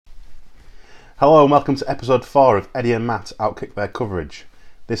Hello and welcome to episode 4 of Eddie and Matt Outkick Their Coverage.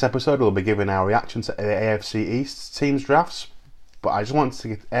 This episode will be giving our reaction to the AFC East teams drafts, but I just wanted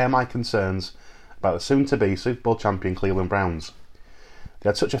to air my concerns about the soon-to-be Super Bowl champion Cleveland Browns. They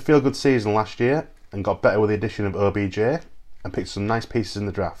had such a feel-good season last year and got better with the addition of OBJ and picked some nice pieces in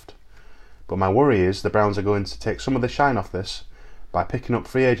the draft. But my worry is the Browns are going to take some of the shine off this by picking up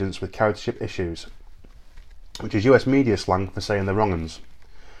free agents with charactership issues, which is US media slang for saying they're wrong-uns.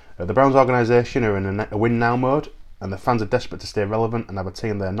 The Browns organisation are in a win-now mode, and the fans are desperate to stay relevant and have a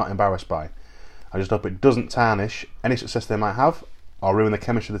team they're not embarrassed by. I just hope it doesn't tarnish any success they might have, or ruin the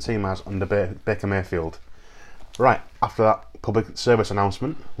chemistry the team has under Baker Mayfield. Right, after that public service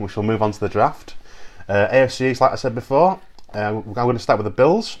announcement, we shall move on to the draft. AFC East, like I said before, I'm going to start with the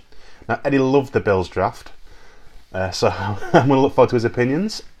Bills. Now, Eddie loved the Bills draft, so I'm going to look forward to his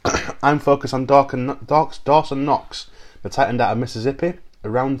opinions. I'm focused on Dawson Knox, the tight end out of Mississippi.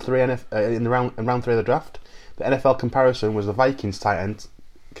 In round 3 of the draft, the NFL comparison was the Vikings tight end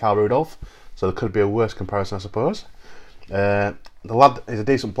Kyle Rudolph, so there could be a worse comparison, I suppose. The lad is a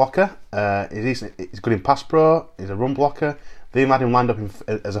decent blocker. He's good in pass pro. He's a run blocker. They even had him lined up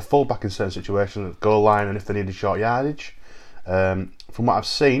as a fullback in certain situations, at goal line, and if they needed short yardage. From what I've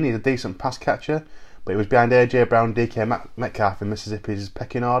seen, he's a decent pass catcher, but he was behind AJ Brown, DK Metcalf in Mississippi's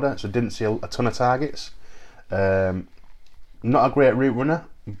pecking order, so didn't see a ton of targets. Not a great route runner,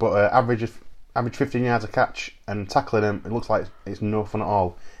 but average 15 yards a catch, and tackling him, it looks like it's no fun at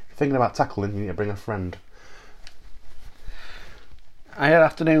all. If you're thinking about tackling, you need to bring a friend. Good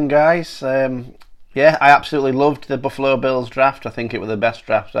afternoon, guys. I absolutely loved the Buffalo Bills draft. I think it was the best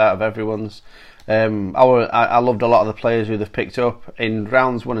draft out of everyone's. I loved a lot of the players who they've picked up. In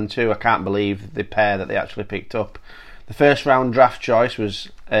rounds 1 and 2, I can't believe the pair that they actually picked up. The first round draft choice was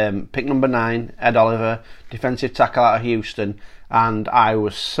pick number 9, Ed Oliver, defensive tackle out of Houston, and I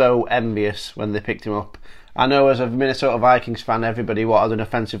was so envious when they picked him up. I know as a Minnesota Vikings fan everybody wanted an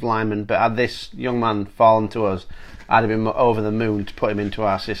offensive lineman, but had this young man fallen to us, I'd have been over the moon to put him into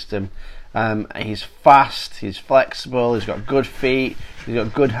our system. He's fast, he's flexible, he's got good feet, he's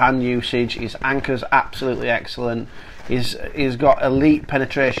got good hand usage, his anchor's absolutely excellent. He's got elite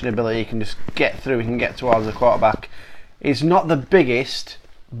penetration ability, he can just get through, he can get towards the quarterback. He's not the biggest,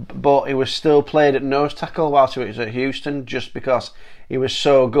 but he was still played at nose tackle whilst he was at Houston, just because he was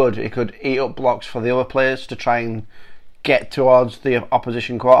so good. He could eat up blocks for the other players to try and get towards the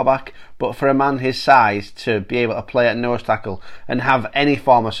opposition quarterback. But for a man his size to be able to play at nose tackle and have any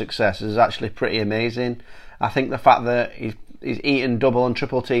form of success is actually pretty amazing. I think the fact that he's eaten double and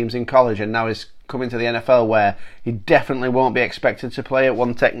triple teams in college and now he's coming to the NFL where he definitely won't be expected to play at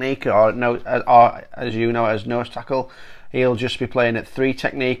one technique or as you know, as nose tackle. He'll just be playing at 3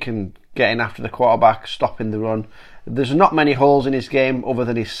 technique and getting after the quarterback, stopping the run. There's not many holes in his game other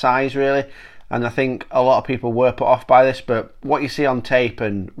than his size, really, and I think a lot of people were put off by this, but what you see on tape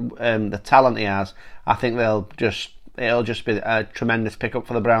and the talent he has, I think it'll just be a tremendous pickup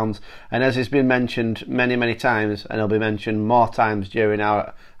for the Browns. And as it's been mentioned many times, and it'll be mentioned more times during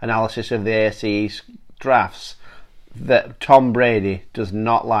our analysis of the AFC East drafts, that Tom Brady does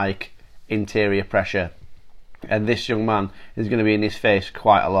not like interior pressure, and this young man is going to be in his face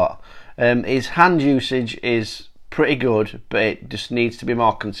quite a lot. His hand usage is pretty good, but it just needs to be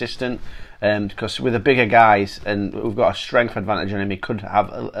more consistent, because with the bigger guys, and we've got a strength advantage on him, he could have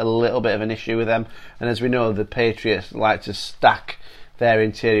a little bit of an issue with them. And as we know, the Patriots like to stack their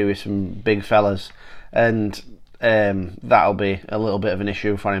interior with some big fellas, and that'll be a little bit of an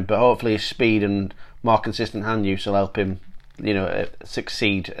issue for him. But hopefully his speed and more consistent hand use will help him,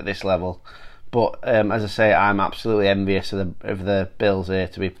 succeed at this level. But as I say, I'm absolutely envious of the Bills here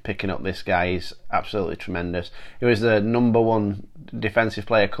to be picking up this guy. He's absolutely tremendous. He was the number 1 defensive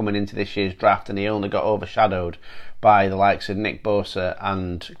player coming into this year's draft, and he only got overshadowed by the likes of Nick Bosa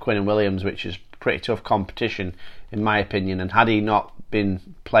and Quinnen Williams, which is pretty tough competition in my opinion. And had he not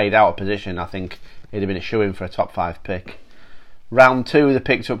been played out of position, I think he'd have been a shoo-in for a top 5 pick. Round 2, they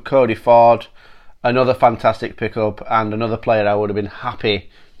picked up Cody Ford, another fantastic pickup, and another player I would have been happy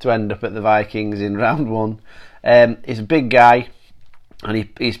to end up at the Vikings in round 1. He's a big guy, and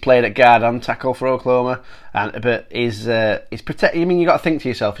he's played at guard and tackle for Oklahoma. But his protect. I mean, you got to think to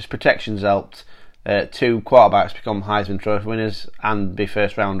yourself, his protection's helped 2 quarterbacks become Heisman Trophy winners and be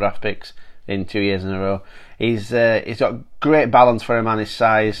first round draft picks in 2 years in a row. He's got great balance for a man his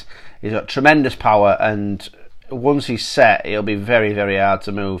size. He's got tremendous power, and once he's set, he'll be very hard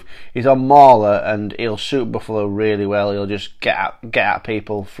to move. He's on mauler and he'll suit Buffalo really well. He'll just get at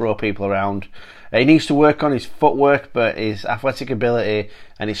people, throw people around. He needs to work on his footwork, but his athletic ability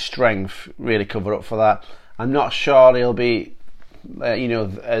and his strength really cover up for that. I'm not sure he'll be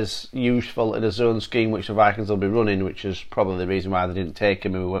as useful in a zone scheme which the Vikings will be running, which is probably the reason why they didn't take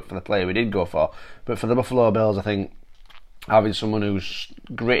him and we went for the player we did go for. But for the Buffalo Bills, I think having someone who's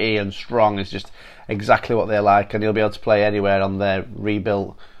gritty and strong is just exactly what they like, and he'll be able to play anywhere on their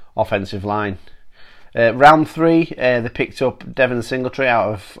rebuilt offensive line. Round 3, they picked up Devin Singletary,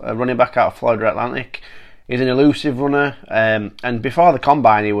 a running back out of Florida Atlantic. He's an elusive runner, and before the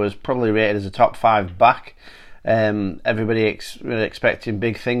combine he was probably rated as a top 5 back. Everybody really expecting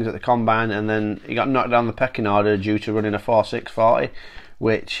big things at the combine, and then he got knocked down the pecking order due to running a 4.6 40,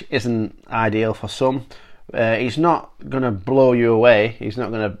 which isn't ideal for some. He's not going to blow you away. He's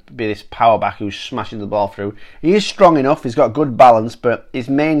not going to be this power back who's smashing the ball through. He is strong enough. He's got good balance, but his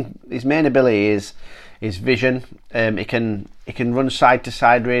main ability is his vision. He can run side to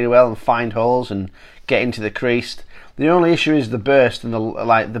side really well and find holes and get into the crease. The only issue is the burst, and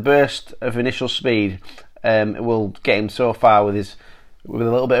the burst of initial speed will get him so far with a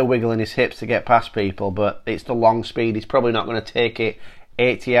little bit of wiggle in his hips to get past people. But it's the long speed. He's probably not going to take it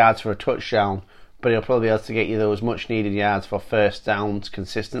 80 yards for a touchdown, but he'll probably be able to get you those much needed yards for first downs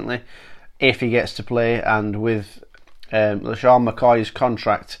consistently if he gets to play. And with LeSean McCoy's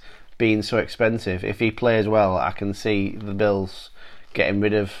contract being so expensive, if he plays well, I can see the Bills getting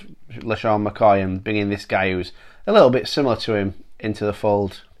rid of LeSean McCoy and bringing this guy who's a little bit similar to him into the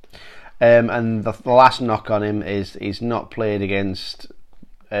fold. And the last knock on him is he's not played against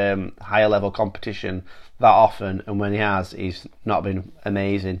higher level competition that often, and when he has, he's not been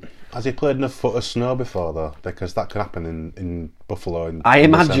amazing. Has he played in a foot of snow before, though? Because that could happen in Buffalo. I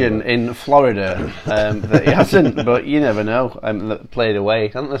imagine in Florida that he hasn't, but you never know. Played away,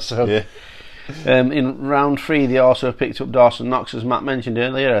 haven't they? So, yeah. In round 3, they also picked up Dawson Knox, as Matt mentioned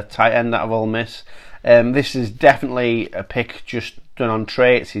earlier, a tight end out of Ole Miss. This is definitely a pick just done on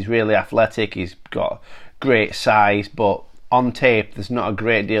traits. He's really athletic. He's got great size, but on tape, there's not a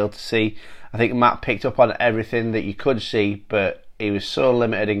great deal to see. I think Matt picked up on everything that you could see, but he was so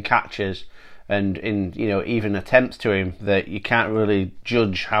limited in catches and in even attempts to him that you can't really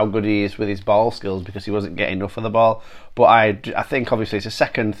judge how good he is with his ball skills because he wasn't getting enough of the ball. But I think obviously it's a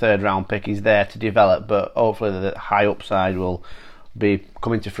second, third round pick. He's there to develop, but hopefully the high upside will be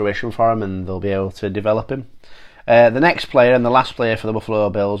coming to fruition for him and they'll be able to develop him. The next player and the last player for the Buffalo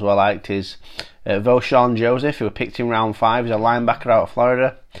Bills who I liked is Vosean Joseph, who picked in round 5. He's a linebacker out of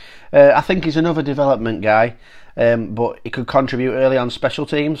Florida. I think he's another development guy, but he could contribute early on special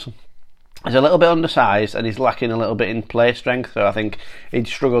teams. He's a little bit undersized and he's lacking a little bit in play strength, so I think he'd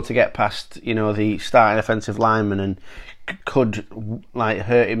struggle to get past the starting offensive lineman and could get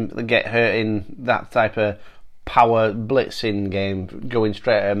hurt in that type of power blitzing game. Going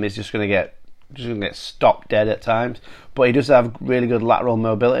straight at him is just going to get stopped dead at times. But he does have really good lateral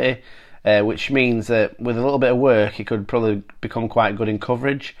mobility, which means that with a little bit of work he could probably become quite good in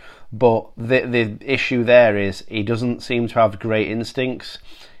coverage. But the issue there is he doesn't seem to have great instincts.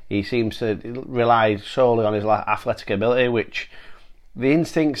 He seems to rely solely on his athletic ability, which the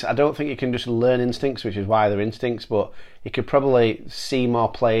instincts, I don't think you can just learn instincts, which is why they're instincts, but he could probably see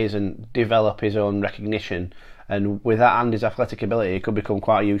more plays and develop his own recognition. And with that and his athletic ability, it could become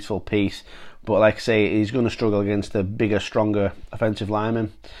quite a useful piece. But like I say, he's going to struggle against the bigger, stronger offensive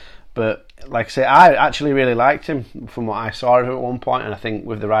linemen. But like I say, I actually really liked him from what I saw of him at one point, and I think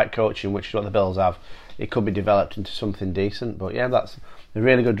with the right coaching, which is what the Bills have, it could be developed into something decent. But yeah, that's a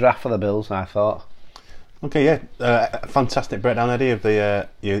really good draft for the Bills, I thought. Okay, yeah, fantastic breakdown, Eddie, of the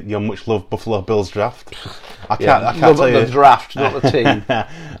your much loved Buffalo Bills draft. I can't tell you the draft, not the team.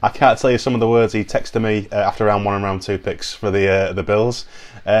 I can't tell you some of the words he texted me after round 1 and round 2 picks for the Bills.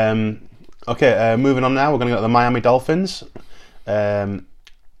 Okay, moving on now, we're going to go to the Miami Dolphins.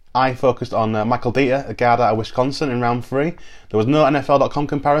 I focused on Michael Dieter, a guard out of Wisconsin, in round 3. There was no NFL.com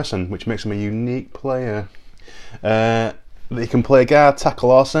comparison, which makes him a unique player. He can play guard, tackle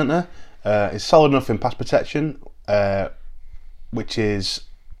or centre. He's solid enough in pass protection, which is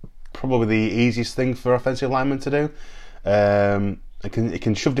probably the easiest thing for offensive linemen to do. He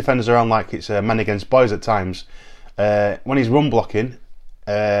can shove defenders around like it's men against boys at times. When he's run blocking,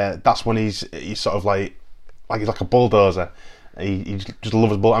 that's when he's sort of like he's like a bulldozer. He just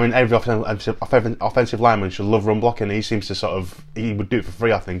loves ball. I mean, every offensive lineman should love run blocking. He seems to he would do it for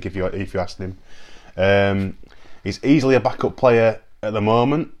free, I think, if you asked him. He's easily a backup player at the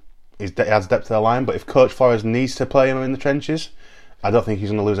moment. He has depth to the line, but if Coach Flores needs to play him in the trenches, I don't think he's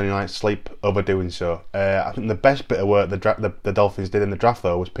going to lose any night's sleep over doing so. I think the best bit of work the Dolphins did in the draft,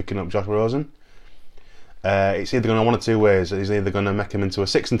 though, was picking up Josh Rosen. It's either going to one of two ways. He's either going to make him into a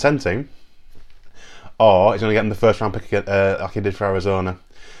 6-10 team, or he's going to get him the first round pick like he did for Arizona.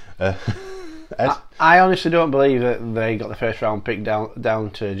 Ed? I honestly don't believe that they got the first round pick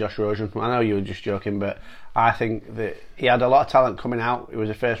down to Josh Rosen. I know you were just joking, but I think that he had a lot of talent coming out. It was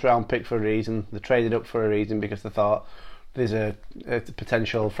a first round pick for a reason. They traded up for a reason because they thought there's a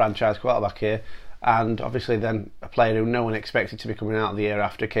potential franchise quarterback here. And obviously then a player who no one expected to be coming out the year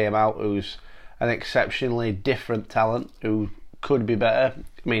after came out, who's an exceptionally different talent, who could be better.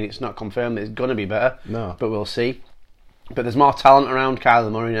 I mean, it's not confirmed that it's going to be better, No. but we'll see. But there's more talent around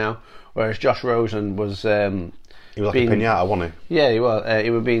Kyler Murray now, whereas Josh Rosen was... He was like a pinata, wasn't he? Yeah, he was. He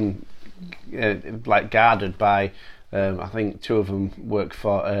was being guarded by, I think two of them work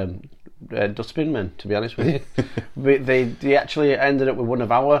for Dustbin Men, to be honest with you. But they actually ended up with one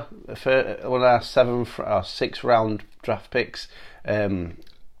of our 7th or 6th round draft picks.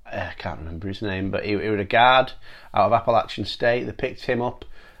 I can't remember his name, but he was a guard out of Appalachian State. They picked him up,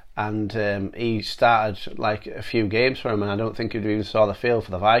 and he started like a few games for him, and I don't think he'd even saw the field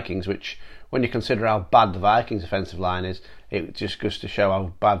for the Vikings, which, when you consider how bad the Vikings offensive line is, it just goes to show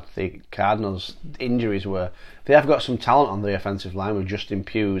how bad the Cardinals' injuries were. They have got some talent on the offensive line with Justin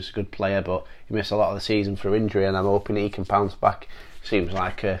Pugh, a good player, but he missed a lot of the season through injury, and I'm hoping he can bounce back. Seems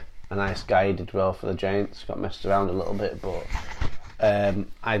like a nice guy. He did well for the Giants, got messed around a little bit, but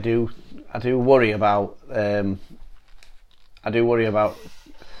I do worry about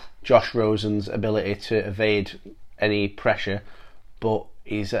Josh Rosen's ability to evade any pressure, but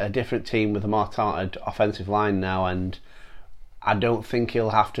he's at a different team with a more talented offensive line now, and I don't think he'll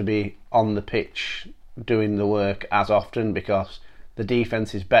have to be on the pitch doing the work as often, because the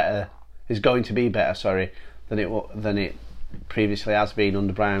defense is going to be better, than it previously has been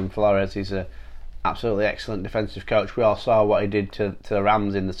under Brian Flores. He's a absolutely excellent defensive coach. We all saw what he did to the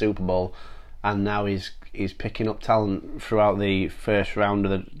Rams in the Super Bowl, and now he's picking up talent throughout the first round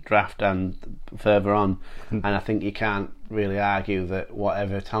of the draft and further on. And I think you can't really argue that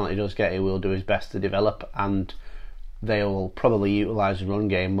whatever talent he does get, he will do his best to develop, and they will probably utilise the run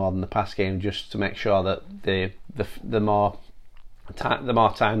game more than the pass game, just to make sure that the more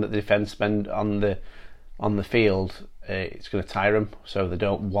time that the defence spend on the field, it's going to tire them. So they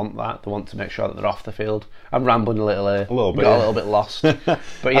don't want that. They want to make sure that they're off the field. I'm rambling a little bit. Got a little bit lost. But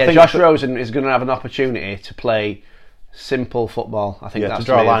yeah, Josh Rosen is going to have an opportunity to play simple football. I think that's to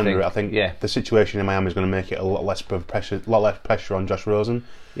draw a line thing. under it. I think the situation in Miami is going to make it a lot less pressure on Josh Rosen.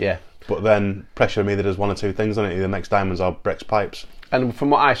 Yeah. But then pressure him either does one or two things on it: either makes diamonds or breaks pipes. And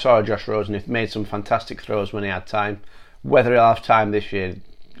from what I saw of Josh Rosen, he made some fantastic throws when he had time. Whether he'll have time this year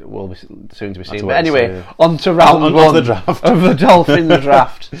will be soon to be seen. But anyway, on to round one the draft. of the Dolphins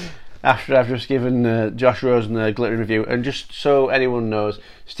draft. After I've just given Josh Rosen a glittering review, and just so anyone knows,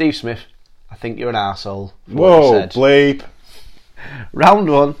 Steve Smith, I think you're an arsehole. Whoa, bleep. Round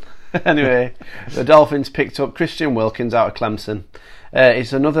one. Anyway, the Dolphins picked up Christian Wilkins out of Clemson.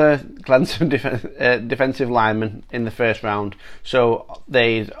 It's another Clemson defensive lineman in the first round. So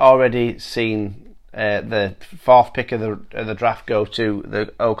they'd already seen the 4th pick of the draft go to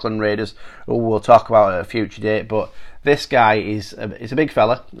the Oakland Raiders, who we'll talk about at a future date. But this guy is a big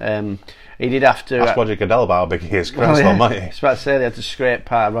fella. He did have to ask Roger Goodell about how big he is. Christ almighty. I was about to say they had to scrape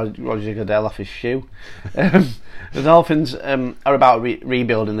part of Roger Goodell off his shoe. The Dolphins are about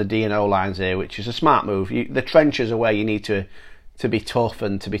rebuilding the D&O lines here, which is a smart move. The trenches are where you need to be tough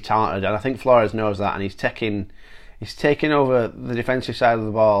and to be talented, and I think Flores knows that, and he's taking over the defensive side of the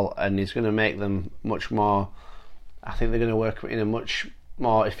ball, and he's going to make them much more. I think they're going to work in a much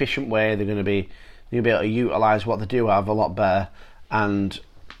more efficient way. They're going to be able to utilise what they do have a lot better, and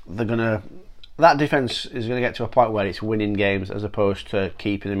that defence is going to get to a point where it's winning games as opposed to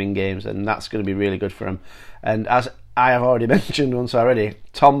keeping them in games, and that's going to be really good for them. And as I have already mentioned once already,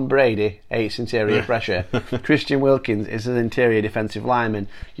 Tom Brady hates interior pressure. Christian Wilkins is an interior defensive lineman.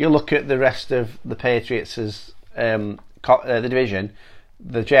 You look at the rest of the Patriots' the division,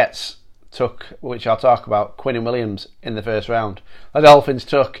 the Jets took, which I'll talk about, Quinnen Williams in the first round. The Dolphins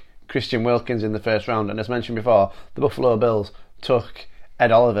took Christian Wilkins in the first round, and as mentioned before, the Buffalo Bills took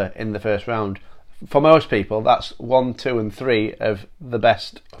Ed Oliver in the first round. For most people, that's 1, 2 and 3 of the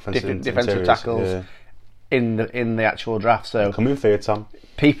best defensive tackles in the actual draft. So coming for you, Tom.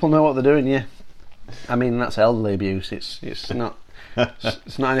 People know what they're doing. Yeah, I mean, that's elderly abuse. It's not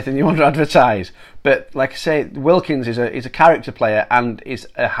it's not anything you want to advertise. But like I say, Wilkins is a character player and is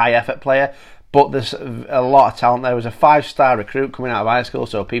a high effort player. But there's a lot of talent. There was a 5-star recruit coming out of high school,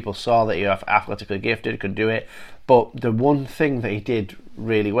 so people saw that he was athletically gifted, could do it. But the one thing that he did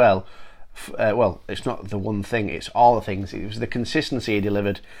really well, it's not the one thing, it's all the things. It was the consistency he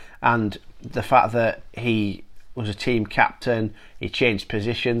delivered, and the fact that he was a team captain. He changed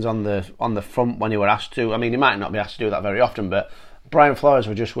positions on the front when he were asked to. I mean, he might not be asked to do that very often, but Brian Flores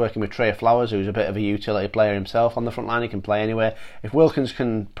were just working with Trey Flowers, who's a bit of a utility player himself on the front line. He can play anywhere. If Wilkins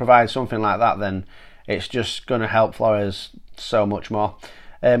can provide something like that, then it's just going to help Flores so much more.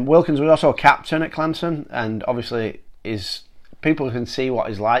 Wilkins was also a captain at Clemson, and obviously people can see what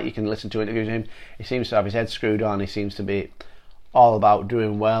he's like. You can listen to interviews with him. He seems to have his head screwed on. He seems to be all about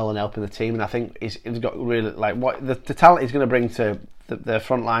doing well and helping the team. And I think he's got really what the talent he's going to bring to the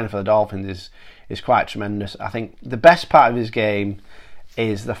front line for the Dolphins is quite tremendous. I think the best part of his game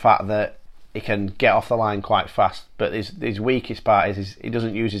is the fact that he can get off the line quite fast. But his weakest part is he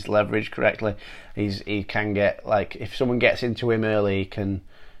doesn't use his leverage correctly. He can get, if someone gets into him early, he can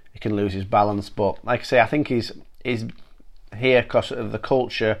lose his balance. But like I say, I think he's here because of the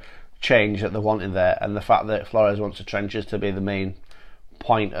culture change that they wanted there, and the fact that Flores wants the trenches to be the main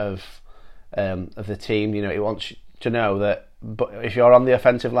point of the team. He wants to know that, but if you're on the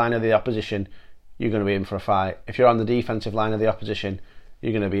offensive line of the opposition, you're going to be in for a fight. If you're on the defensive line of the opposition,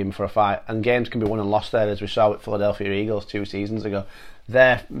 you're going to be in for a fight. And games can be won and lost there, as we saw with Philadelphia Eagles 2 seasons ago.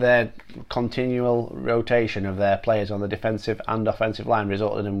 Their continual rotation of their players on the defensive and offensive line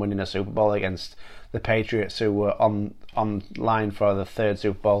resulted in winning a Super Bowl against the Patriots, who were on line for the 3rd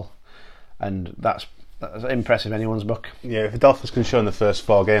Super Bowl. And that's impressive in anyone's book. Yeah, if the Dolphins can show in the first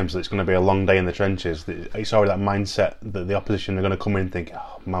 4 games that it's going to be a long day in the trenches, it's already that mindset that the opposition are going to come in and think,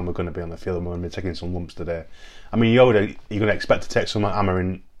 oh man, we're going to be on the field and we're going to be taking some lumps today. I mean, you're going to expect to take some hammer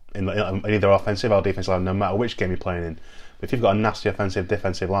in either offensive or defensive line, no matter which game you're playing in. But if you've got a nasty offensive,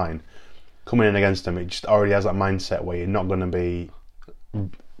 defensive line coming in against them, it just already has that mindset where you're not going to be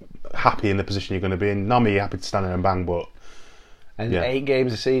happy in the position you're going to be in. Normally you're happy to stand there and bang, but... And 8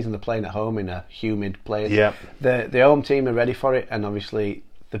 games a season, they're playing at home in a humid place. Yeah. The home team are ready for it, and obviously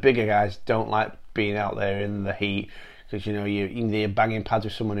the bigger guys don't like being out there in the heat, because you're banging pads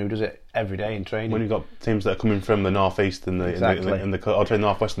with someone who does it every day in training. When you've got teams that are coming from the northeast and the cold, or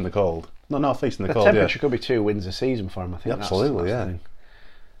northwest and the cold, not northeast and the cold. The temperature could be 2 wins a season for them. I think absolutely, that's the thing.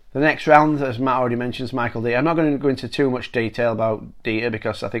 The next round, as Matt already mentions, Michael Deiter. I'm not going to go into too much detail about Deiter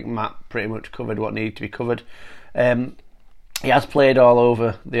because I think Matt pretty much covered what needed to be covered. He has played all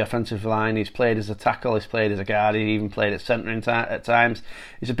over the offensive line. He's played as a tackle, he's played as a guard, he even played at centre at times.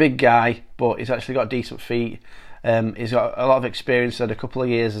 He's a big guy, but he's actually got decent feet. He's got a lot of experience, had a couple of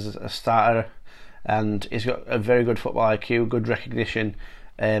years as a starter, and he's got a very good football IQ, good recognition.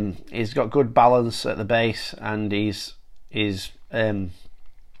 He's got good balance at the base, and he's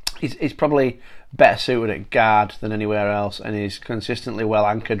probably better suited at guard than anywhere else, and he's consistently well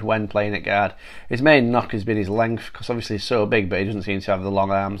anchored when playing at guard. His main knock has been his length, because obviously he's so big, but he doesn't seem to have the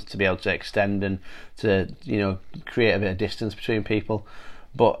long arms to be able to extend and to create a bit of distance between people.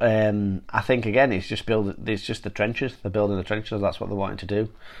 But I think again it's just the trenches. They're building the trenches. That's what they're wanting to do.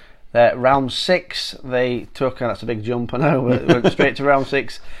 Round 6 they took, and that's a big jump. I know, went straight to round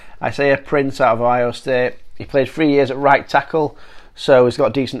 6. Isaiah Prince out of Ohio State. He played 3 years at right tackle, so he's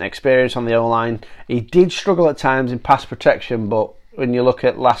got decent experience on the O-line. He did struggle at times in pass protection, but when you look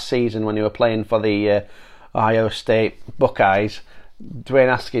at last season when he were playing for the Ohio State Buckeyes, Dwayne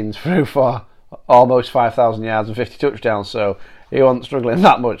Haskins threw for almost 5,000 yards and 50 touchdowns, so he wasn't struggling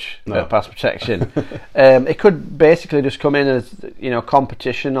that much at pass protection. It could basically just come in as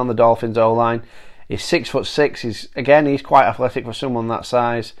competition on the Dolphins O-line. He's 6'6". He's quite athletic for someone that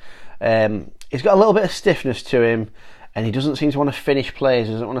size. He's got a little bit of stiffness to him, and he doesn't seem to want to finish plays.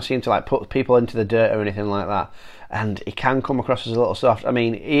 He doesn't want to seem to put people into the dirt or anything like that. And he can come across as a little soft. I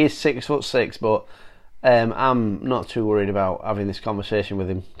mean, he is 6'6", but I'm not too worried about having this conversation with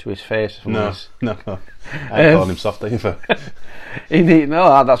him to his face. No. I ain't calling him soft either.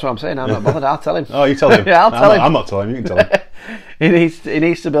 No, that's what I'm saying. I'm not bothered. I'll tell him. Oh, you tell him? Yeah, I'll tell him. I'm not telling him. You can tell him. He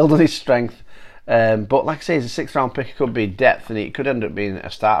needs to build on his strength. But like I say, he's a 6th round pick. It could be depth, and it could end up being a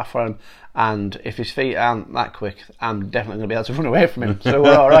starter for him. And if his feet aren't that quick, I'm definitely going to be able to run away from him. So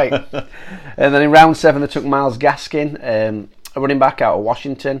we're all right. And then in round 7, they took Myles Gaskin, a running back out of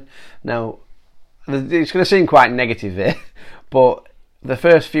Washington. Now, it's going to seem quite negative here, but the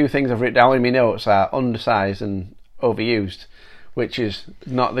first few things I've written down in my notes are undersized and overused, which is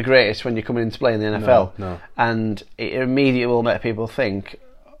not the greatest when you're coming in to play in the NFL. No. And it immediately will make people think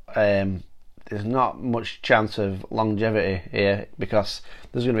there's not much chance of longevity here, because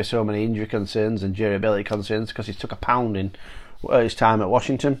there's going to be so many injury concerns and durability concerns, because he took a pounding his time at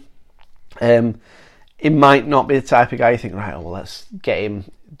Washington. He might not be the type of guy you think, right, well, let's get him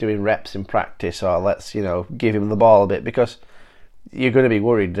doing reps in practice, or let's give him the ball a bit, because you're going to be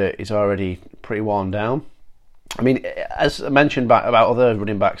worried that he's already pretty worn down. I mean, as I mentioned about other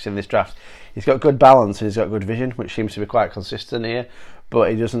running backs in this draft, he's got good balance and he's got good vision, which seems to be quite consistent here, but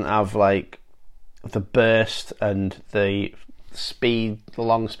he doesn't have the burst and the speed, the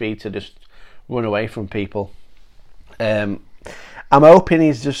long speed to just run away from people. I'm hoping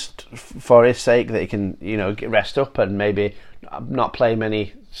he's just for his sake that he can, rest up and maybe not play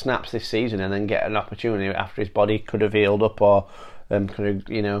many snaps this season and then get an opportunity after his body could have healed up or could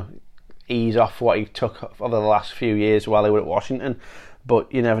have, ease off what he took over the last few years while he was at Washington.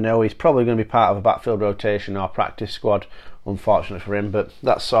 But you never know, he's probably going to be part of a backfield rotation or practice squad, unfortunately for him. But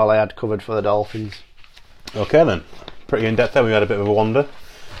that's all I had covered for the Dolphins. Okay then, pretty in-depth there. We had a bit of a wander.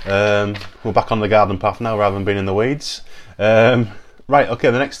 We're back on the garden path now rather than being in the weeds. Right,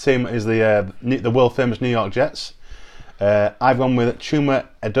 okay, the next team is the world famous New York Jets. I've gone with Chuma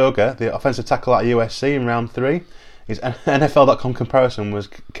Edoga, the offensive tackle at USC in round 3. His NFL.com comparison was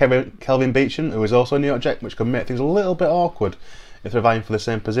Kelvin Beachum, who is also a New York Jet, which could make things a little bit awkward if they're vying for the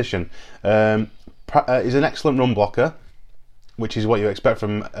same position. He's an excellent run blocker, which is what you expect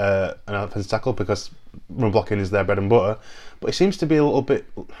from an offensive tackle because run blocking is their bread and butter. But he seems to be a little bit,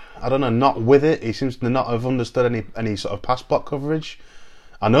 not with it. He seems to not have understood any sort of pass block coverage.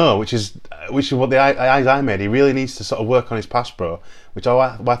 I know, which is what the eyes I made. He really needs to sort of work on his pass pro, which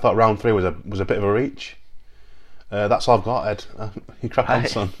I thought round 3 was a bit of a reach. That's all I've got, Ed. You crack on,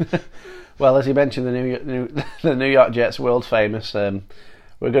 son. Well, as you mentioned, the New York Jets, world famous.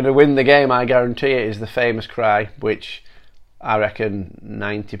 We're going to win the game, I guarantee it, is the famous cry, which I reckon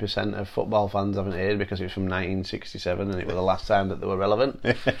 90% of football fans haven't heard because it was from 1967 and it was the last time that they were relevant.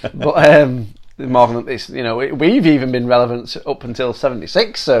 But more than this, we've even been relevant up until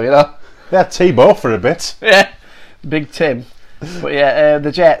 76. So yeah, Tebow for a bit. Yeah, Big Tim. But yeah,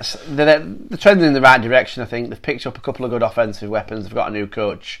 the Jets, they're trending in the right direction. I think they've picked up a couple of good offensive weapons. They've got a new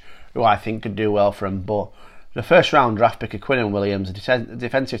coach who I think could do well for them. But the first round draft pick of Quinnen Williams, a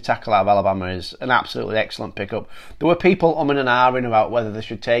defensive tackle out of Alabama, is an absolutely excellent pickup. There were people umming and ahhing about whether they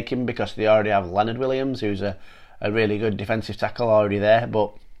should take him because they already have Leonard Williams, who's a really good defensive tackle already there.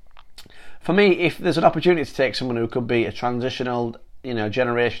 But for me, if there's an opportunity to take someone who could be a transitional,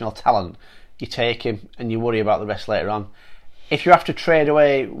 generational talent, you take him and you worry about the rest later on. If you have to trade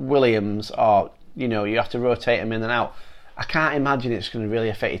away Williams or, you have to rotate him in and out, I can't imagine it's going to really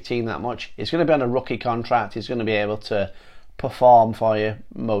affect your team that much. He's going to be on a rookie contract. He's going to be able to perform for you,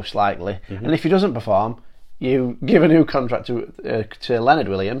 most likely. Mm-hmm. And if he doesn't perform, you give a new contract to Leonard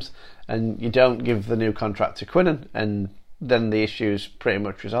Williams and you don't give the new contract to Quinnen, and then the issue's pretty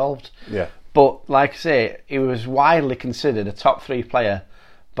much resolved. Yeah. But, like I say, he was widely considered a top 3 player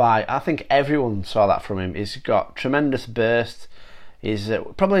by, I think everyone saw that from him. He's got tremendous burst. He's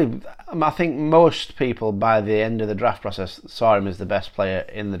I think most people by the end of the draft process saw him as the best player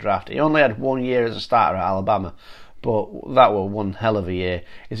in the draft. He only had 1 year as a starter at Alabama, but that was one hell of a year.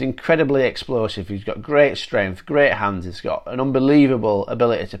 He's incredibly explosive. He's got great strength, great hands. He's got an unbelievable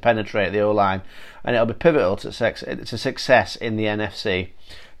ability to penetrate the O-line, and it'll be pivotal to success in the NFC.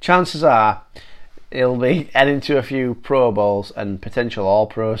 Chances are he'll be heading to a few Pro Bowls and potential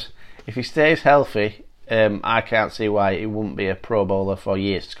All-Pros. If he stays healthy, I can't see why he wouldn't be a Pro Bowler for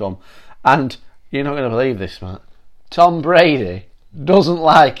years to come. And you're not going to believe this, Matt. Tom Brady doesn't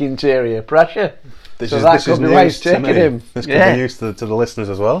like interior pressure. This could be why he's taking him. This could be news to the listeners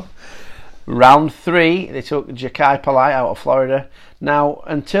as well. Round 3, they took Ja'Kai Polite out of Florida. Now,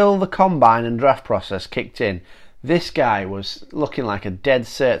 until the combine and draft process kicked in, this guy was looking like a dead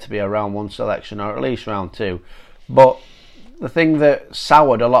cert to be a round 1 selection, or at least round 2. But the thing that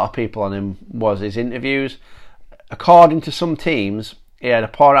soured a lot of people on him was his interviews. According to some teams, he had a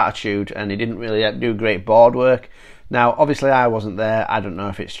poor attitude and he didn't really do great board work. Now, obviously I wasn't there, I don't know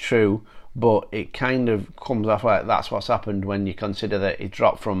if it's true, but it kind of comes off like that's what's happened when you consider that he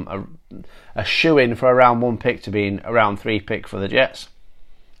dropped from a shoe-in for a round 1 pick to being a round 3 pick for the Jets.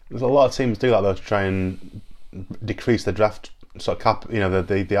 There's a lot of teams do that though, to try and decrease the draft sort of cap,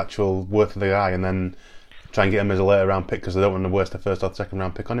 the actual worth of the guy, and then try and get him as a later round pick because they don't want to waste the first or second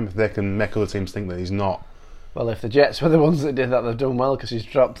round pick on him if they can make other teams think that he's not. Well, if the Jets were the ones that did that, they've done well because he's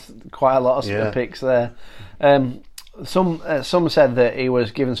dropped quite a lot of picks there. Some said that he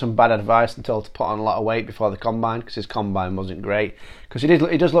was given some bad advice and told to put on a lot of weight before the combine because his combine wasn't great. Because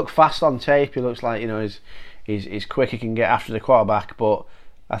he does look fast on tape. He looks like he's quick. He can get after the quarterback, but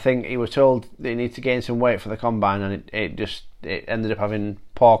I think he was told that he needs to gain some weight for the combine, and it ended up having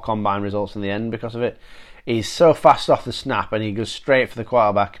poor combine results in the end because of it. He's so fast off the snap and he goes straight for the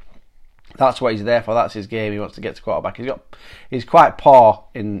quarterback. That's what he's there for. That's his game. He wants to get to quarterback. He's quite poor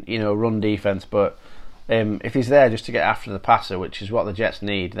in run defense, but if he's there just to get after the passer, which is what the Jets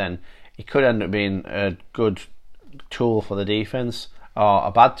need, then he could end up being a good tool for the defense. or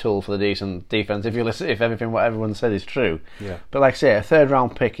a bad tool for the decent defense. If everything what everyone said is true. Yeah. But like I say, a third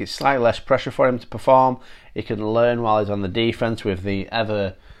round pick, it's slightly less pressure for him to perform. He can learn while he's on the defense with the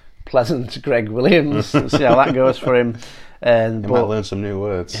ever pleasant Greg Williams. See how that goes for him. He might learn some new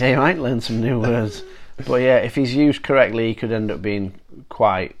words. He might learn some new words. But yeah, if he's used correctly, he could end up being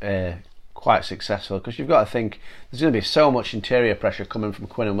quite successful, because you've got to think there's going to be so much interior pressure coming from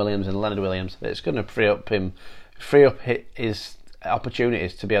Quinnen Williams and Leonard Williams that it's going to free up his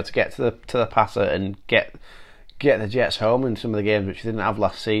opportunities to be able to get to the passer and get the Jets home in some of the games which he didn't have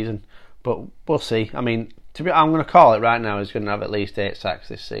last season. But we'll see. I mean, I'm going to call it right now. He's going to have at least 8 sacks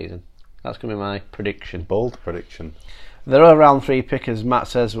this season. That's going to be my prediction. Bold prediction. Their other round 3 pick, as Matt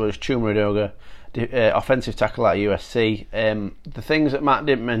says, was Chuma Edoga, offensive tackle at USC. The things that Matt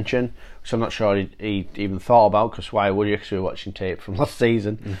didn't mention, which I'm not sure he even thought about, because why would you, because we were watching tape from last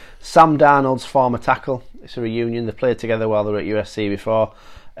season. Sam Darnold's former tackle. It's a reunion. They played together while they were at USC before.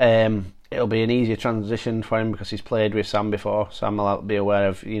 It'll be an easier transition for him because he's played with Sam before. Sam will be aware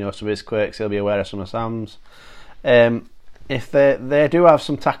of some of his quirks. He'll be aware of some of Sam's. If they do have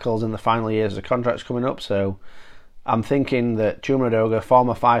some tackles in the final years of the contracts coming up, so I'm thinking that Chuma Edoga,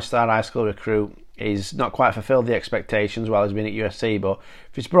 former 5-star high school recruit, he's not quite fulfilled the expectations while he's been at USC, but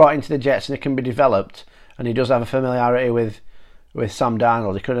if he's brought into the Jets and it can be developed, and he does have a familiarity with Sam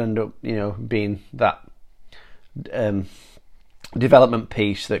Darnold, he could end up being that development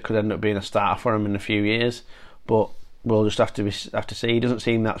piece that could end up being a starter for him in a few years. But we'll just have to see. He doesn't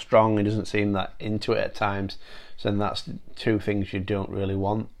seem that strong, he doesn't seem that into it at times, so that's 2 things you don't really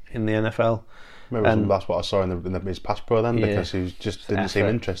want in the NFL. Maybe that's what I saw in his pass pro then, because he just didn't seem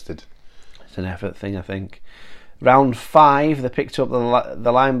interested. It's an effort thing, I think. Round 5, they picked up the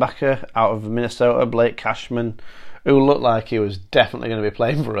linebacker out of Minnesota, Blake Cashman, who looked like he was definitely going to be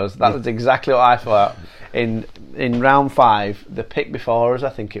playing for us. That was exactly what I thought. In round 5, the pick before us, I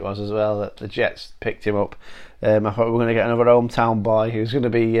think it was as well, that the Jets picked him up. I thought we were going to get another hometown boy who's going to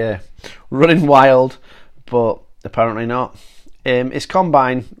be running wild, but apparently not. His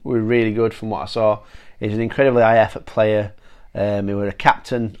combine were really good from what I saw. He's an incredibly high effort player. He was a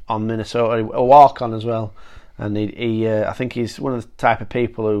captain on Minnesota, a walk-on as well, and I think he's one of the type of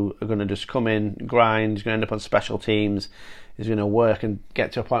people who are going to just come in, grind. He's going to end up on special teams. He's going to work and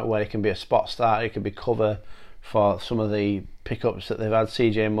get to a point where he can be a spot starter. He could be cover for some of the pickups that they've had.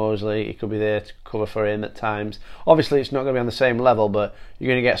 CJ Mosley, he could be there to cover for him at times. Obviously, it's not going to be on the same level, but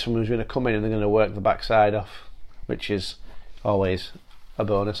you're going to get someone who's going to come in and they're going to work the backside off, which is always a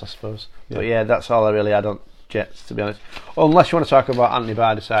bonus, I suppose. Yeah. But yeah, that's all I really had on Jets, to be honest. Unless you want to talk about Anthony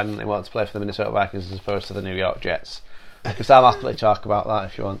Barr deciding that he wants to play for the Minnesota Vikings as opposed to the New York Jets, because I'll happily talk about that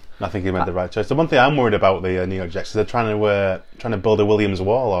if you want. I think he made the right choice. The one thing I'm worried about the New York Jets is they're trying to build a Williams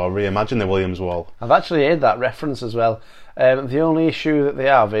Wall, or reimagine the Williams Wall. I've actually heard that reference as well. The only issue that they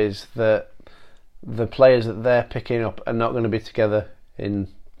have is that the players that they're picking up are not going to be together in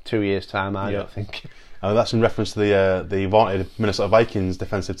 2 years' time, I don't think. That's in reference to the vaunted Minnesota Vikings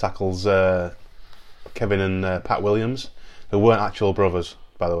defensive tackles, Kevin and Pat Williams, who weren't actual brothers,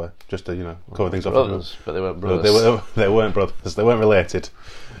 by the way, just to cover things up. Brothers, but they weren't brothers. They weren't brothers. They weren't related.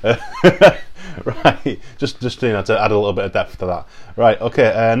 Right, just to add a little bit of depth to that. Right,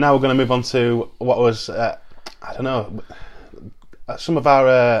 okay. Now we're going to move on to what was I don't know. Some of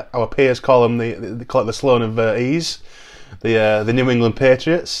our peers call them they call it the Sloan of Ease, the New England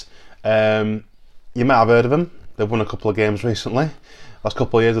Patriots. You might have heard of them. They've won a couple of games recently. Last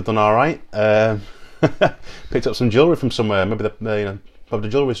couple of years they've done all right. Picked up some jewellery from somewhere. Maybe probably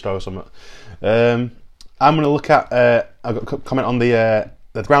the jewellery store or something. I'm going to look at. I've got a comment on the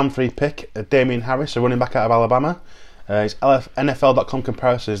round 3 pick, Damian Harris, a running back out of Alabama. His NFL.com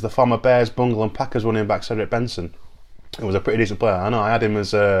comparison is the former Bears, Bengal and Packers running back Cedric Benson. He was a pretty decent player. I know. I had him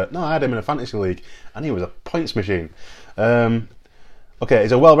in a fantasy league, and he was a points machine. Okay,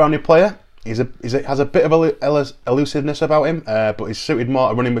 he's a well-rounded player. He has a bit of elusiveness about him, but he's suited more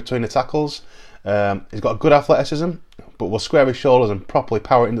to running between the tackles. He's got good athleticism, but will square his shoulders and properly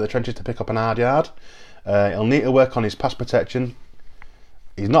power it into the trenches to pick up an hard yard. He'll need to work on his pass protection.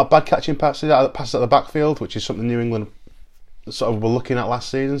 He's not bad catching passes out of the backfield, which is something New England sort of were looking at last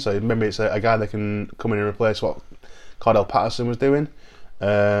season. So maybe it's a guy that can come in and replace what Cordell Patterson was doing.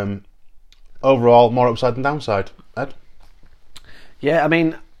 Overall, more upside than downside. Ed? Yeah, I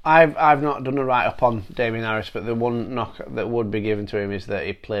mean, I've not done a write-up on Damian Harris, but the one knock that would be given to him is that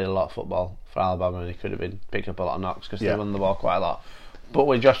he played a lot of football for Alabama and he could have been picked up a lot of knocks because they run the ball quite a lot. But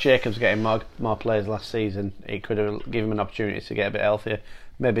with Josh Jacobs getting more players last season, it could have given him an opportunity to get a bit healthier.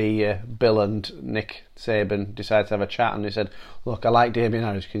 Maybe Bill and Nick Saban decided to have a chat, and they said, "Look, I like Damien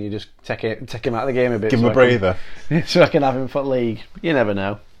Harris. Can you just take him out of the game a bit? Give him a breather, so I can have him for league." You never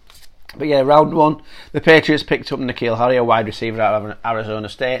know. But yeah, round one, the Patriots picked up N'Keal Harry, a wide receiver out of Arizona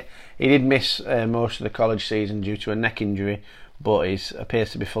State. He did miss most of the college season due to a neck injury, but he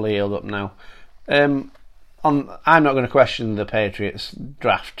appears to be fully healed up now. I'm not going to question the Patriots'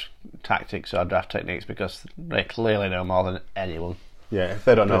 draft tactics or draft techniques because they clearly know more than anyone. Yeah, if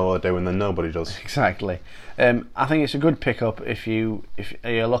they don't know what they're doing, then nobody does. Exactly. I think it's a good pickup if you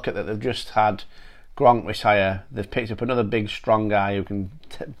look at that. They've just had Gronk retire. They've picked up another big, strong guy who can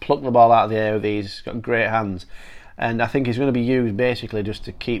pluck the ball out of the air with these. He's got great hands. And I think he's going to be used basically just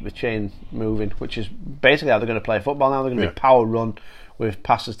to keep the chain moving, which is basically how they're going to play football now. They're going to be power run with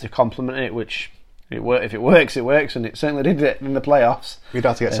passes to complement it, which if it works, it works, and it certainly did it in the playoffs. You'd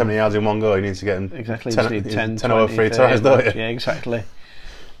have to get 70 yards in one go. You need to get him exactly 10 over 3 tries, don't you? Yeah, exactly.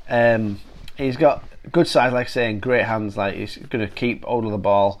 He's got good size, like I say, and great hands. Like he's going to keep hold of the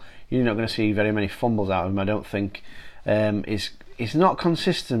ball. You're not going to see very many fumbles out of him, I don't think. He's not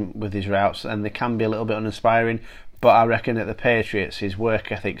consistent with his routes, and they can be a little bit uninspiring. But I reckon at the Patriots, his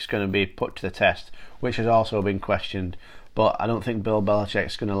work ethic's going to be put to the test, which has also been questioned. But I don't think Bill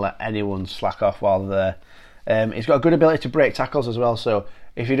Belichick's going to let anyone slack off while they're there. He's got a good ability to break tackles as well, so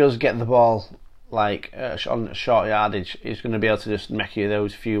if he does get the ball like on short yardage, he's going to be able to just make you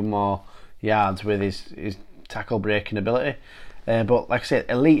those few more yards with his tackle breaking ability. But like I said,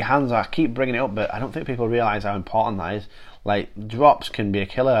 elite hands, I keep bringing it up, but I don't think people realise how important that is. Like, drops can be a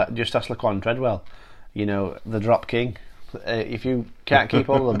killer. Just ask Laquan Treadwell, the drop king. If you can't keep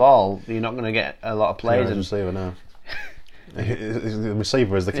hold of the ball, you're not going to get a lot of plays. Receiver now. The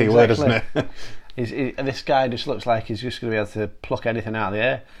receiver is the key word, isn't it? This guy just looks like he's just going to be able to pluck anything out of the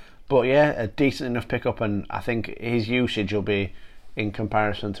air. But yeah, a decent enough pickup, and I think his usage will be in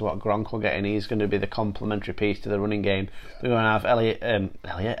comparison to what Gronk will get, and he's going to be the complementary piece to the running game. They're going to have Elliot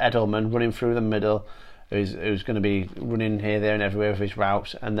Edelman running through the middle, who's going to be running here, there, and everywhere with his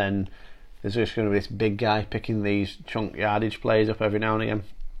routes, and then there's just going to be this big guy picking these chunk yardage plays up every now and again.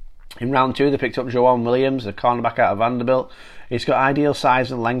 In round two, they picked up Joanne Williams, a cornerback out of Vanderbilt. He's got ideal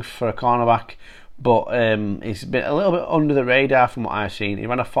size and length for a cornerback, but he's been a little bit under the radar from what I've seen. He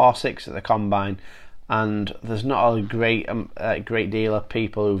ran a 4.6 at the combine, and there's not a great deal of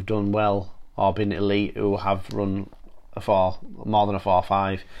people who've done well or been elite who have run more than a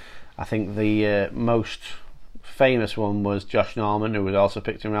 4.5. I think the most famous one was Josh Norman, who was also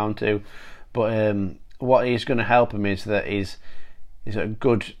picked in round two. But what is going to help him is that he's got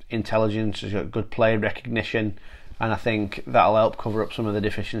good intelligence, he's got good play recognition, and I think that'll help cover up some of the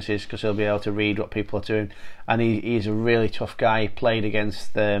deficiencies because he'll be able to read what people are doing. And he's a really tough guy. He played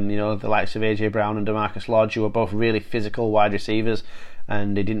against the likes of AJ Brown and DeMarcus Lodge, who are both really physical wide receivers,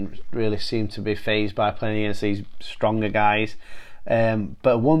 and he didn't really seem to be fazed by playing against these stronger guys.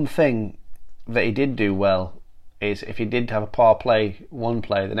 But one thing that he did do well is if he did have a poor play,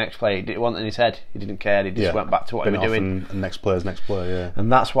 the next play, it wasn't in his head. He didn't care. He just went back to what he was doing. And next player's next player, yeah.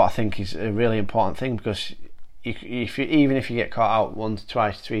 And that's what I think is a really important thing, because even if you get caught out once,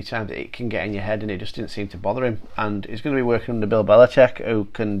 twice, 3 times, it can get in your head, and it just didn't seem to bother him. And he's going to be working under Bill Belichick, who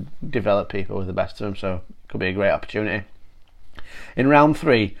can develop people with the best of them, so it could be a great opportunity. In round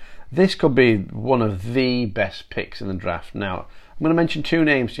 3, this could be one of the best picks in the draft. Now, I'm going to mention 2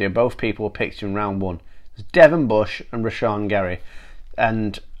 names here. Both people were picked in round 1. There's Devin Bush and Rashawn Gary,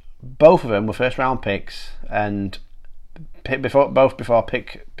 and both of them were first round picks, and both before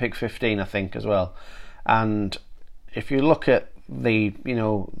pick 15, I think, as well. And if you look at the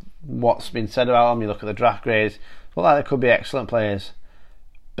what's been said about them, you look at the draft grades, well, they could be excellent players,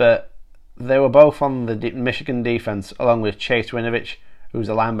 but they were both on the Michigan defense along with Chase Winovich, who's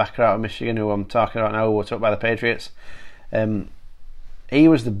a linebacker out of Michigan, who I'm talking about now, who was took by the Patriots. He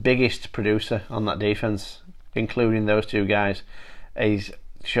was the biggest producer on that defense, including those 2 guys. He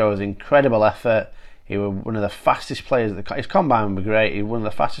shows incredible effort. He was one of the fastest players at his combine was great. He was one of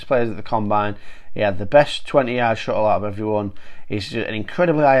the fastest players at the combine. He had the best 20-yard shuttle out of everyone. He's an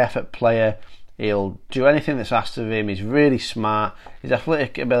incredibly high effort player. He'll do anything that's asked of him. He's really smart. His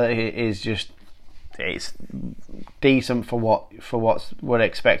athletic ability is it's decent for what's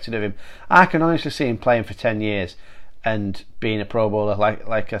expected of him. I can honestly see him playing for 10 years and being a Pro Bowler,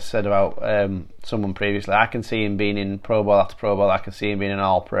 like I said about someone previously. I can see him being in Pro Bowl after Pro Bowl. I can see him being an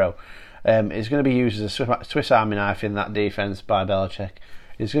All-Pro. He's going to be used as a Swiss Army knife in that defense by Belichick.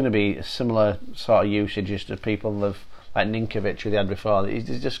 It's going to be a similar sort of usage as to people like Ninkovich who they had before.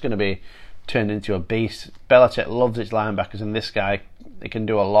 He's just going to be turned into a beast. Belichick loves its linebackers, and this guy, he can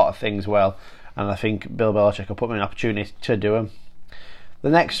do a lot of things well. And I think Bill Belichick will put him in an opportunity to do them. The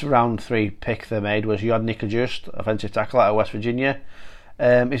next round 3 pick they made was Yodnik Just, offensive tackle out of West Virginia.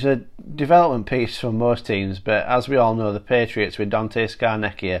 It's a development piece for most teams, but as we all know, the Patriots with Dante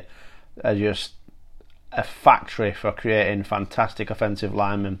Scarnecchia are just a factory for creating fantastic offensive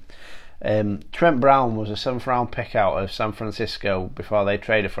linemen. Trent Brown was a 7th round pick out of San Francisco before they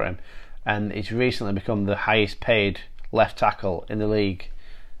traded for him, and he's recently become the highest paid left tackle in the league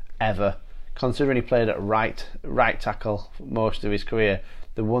ever. Considering he played at right tackle most of his career,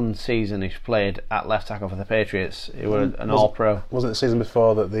 the one season he's played at left tackle for the Patriots, he was an All-Pro. Wasn't it the season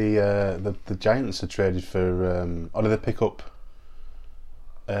before that the Giants had traded for, or did they pick up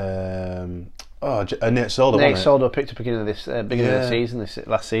Nate Solder? Nate Solder picked up beginning of the season,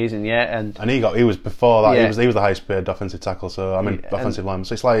 last season, and he was before that. He was the highest paid offensive tackle. So offensive lineman.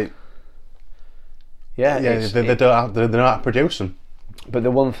 So it's like, they don't have to produce them. But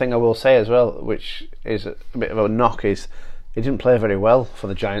the one thing I will say as well, which is a bit of a knock, is he didn't play very well for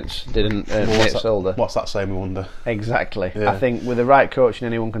the Giants. Nate Solder. What's that saying? We wonder. Exactly. Yeah. I think with the right coaching,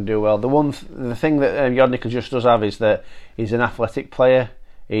 anyone can do well. The thing that Yodnik just does have is that he's an athletic player.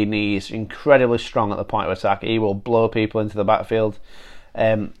 He's incredibly strong at the point of attack. He will blow people into the backfield.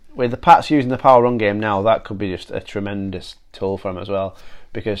 With the Pats using the power run game now, that could be just a tremendous tool for him as well,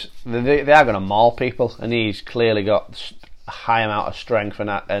 because they are going to maul people, and he's clearly got a high amount of strength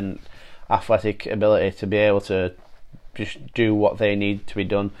and athletic ability to be able to just do what they need to be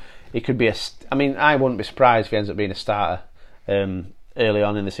done. He could be I wouldn't be surprised if he ends up being a starter early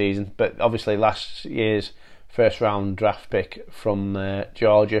on in the season, but obviously last year's 1st round draft pick from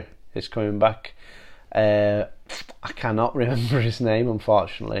Georgia is coming back. I cannot remember his name,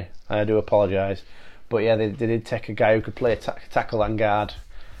 unfortunately. I do apologise, but yeah, they did take a guy who could play tackle and guard.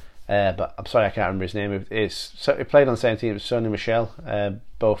 But I'm sorry, I can't remember his name. He played on the same team as Sonny Michel.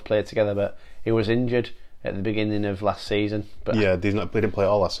 Both played together, but he was injured at the beginning of last season. But he didn't play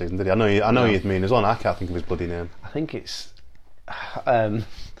all last season, did he? I know you mean as well. I can't think of his bloody name. I think it's.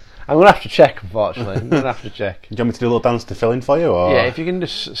 I'm going to have to check, unfortunately. I'm going to have to check. Do you want me to do a little dance to fill in for you? Or? Yeah, if you can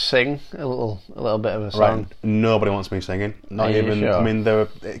just sing a little bit of a song. Right. Nobody wants me singing. Not even. Sure? I mean,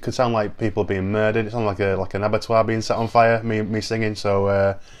 it could sound like people being murdered. It sounds like an abattoir being set on fire. Me singing.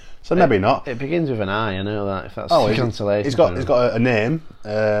 So maybe not. It begins with an I. I know that. If that's consolation. He's got a name.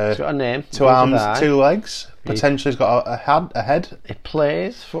 He's got a name. 2 arms, 2 legs. Potentially, he's got a head. He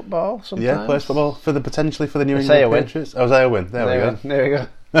plays football sometimes. Yeah, plays football for the New England Patriots. Isaiah Wynn. There we go.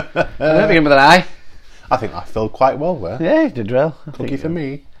 I don't begin with an I. I think I filled quite well there. Yeah, he did well. Cookie for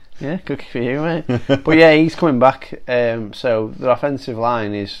me. Yeah, cookie for you, mate. But yeah, he's coming back. So the offensive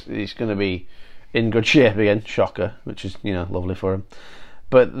line is going to be in good shape again. Shocker, which is lovely for him.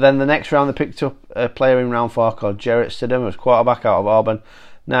 But then the next round they picked up a player in round 4 called Jarrett Stidham, who was quarterback out of Auburn.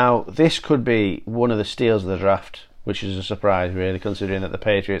 Now this could be one of the steals of the draft, which is a surprise really, considering that the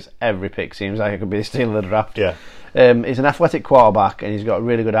Patriots every pick seems like it could be the steal of the draft. Yeah. He's an athletic quarterback and he's got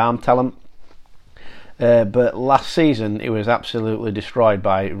really good arm talent. But last season he was absolutely destroyed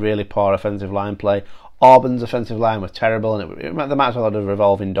by really poor offensive line play. Auburn's offensive line was terrible, and they might as well have a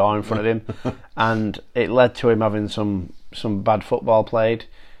revolving door in front of him, and it led to him having some bad football played.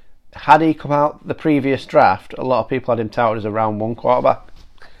 Had he come out the previous draft, a lot of people had him touted as a round 1 quarterback,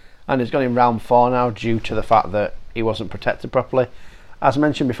 and he's gone in round 4 now due to the fact that he wasn't protected properly. As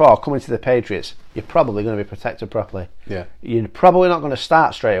mentioned before, coming to the Patriots, you're probably going to be protected properly. Yeah. You're probably not going to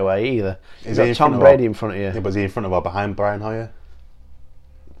start straight away either. You've got Tom Brady in front of you. Yeah, but is he in front of or behind Brian Hoyer?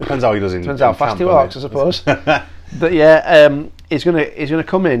 Depends how he does. Depends how fast he walks, I suppose. But yeah, he's going to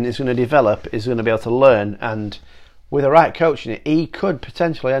come in. He's going to develop. He's going to be able to learn, and with the right coaching, he could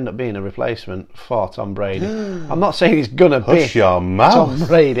potentially end up being a replacement for Tom Brady. I'm not saying he's going to be Tom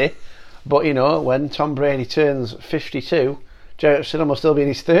Brady, but when Tom Brady turns 52, Jarrett Stidham will still be in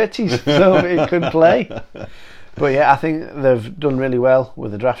his 30s, so he could play. But yeah, I think they've done really well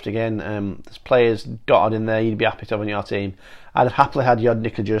with the draft again. There's players dotted in there you'd be happy to have on your team. I'd have happily had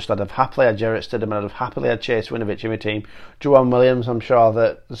Yodnik Just, I'd have happily had Jarrett Stidham, and I'd have happily had Chase Winovich in my team. Juwan Williams, I'm sure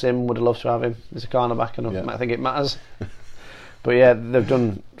that Zim would have loved to have him as a cornerback, and I think it matters. But yeah, they've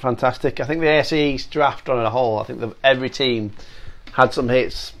done fantastic. I think the AFC East draft on a whole, I think every team had some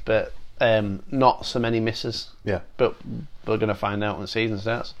hits, but not so many misses. Yeah. But we're going to find out when the season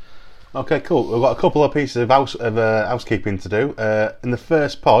starts. Okay, cool. We've got a couple of pieces of housekeeping to do. In the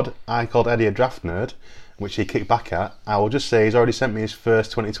first pod, I called Eddie a draft nerd. which he kicked back at, I will just say he's already sent me his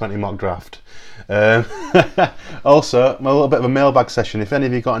first 2020 mock draft. Also, a little bit of a mailbag session. If any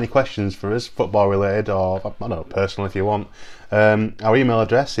of you got any questions for us, football related or I don't know, personal if you want, our email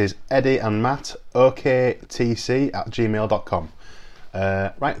address is eddieandmattoktc@gmail.com.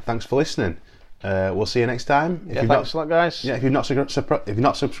 Right, thanks for listening. We'll see you next time. Thanks a lot, guys. If you've not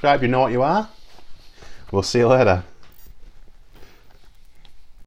subscribed, you know what you are. We'll see you later.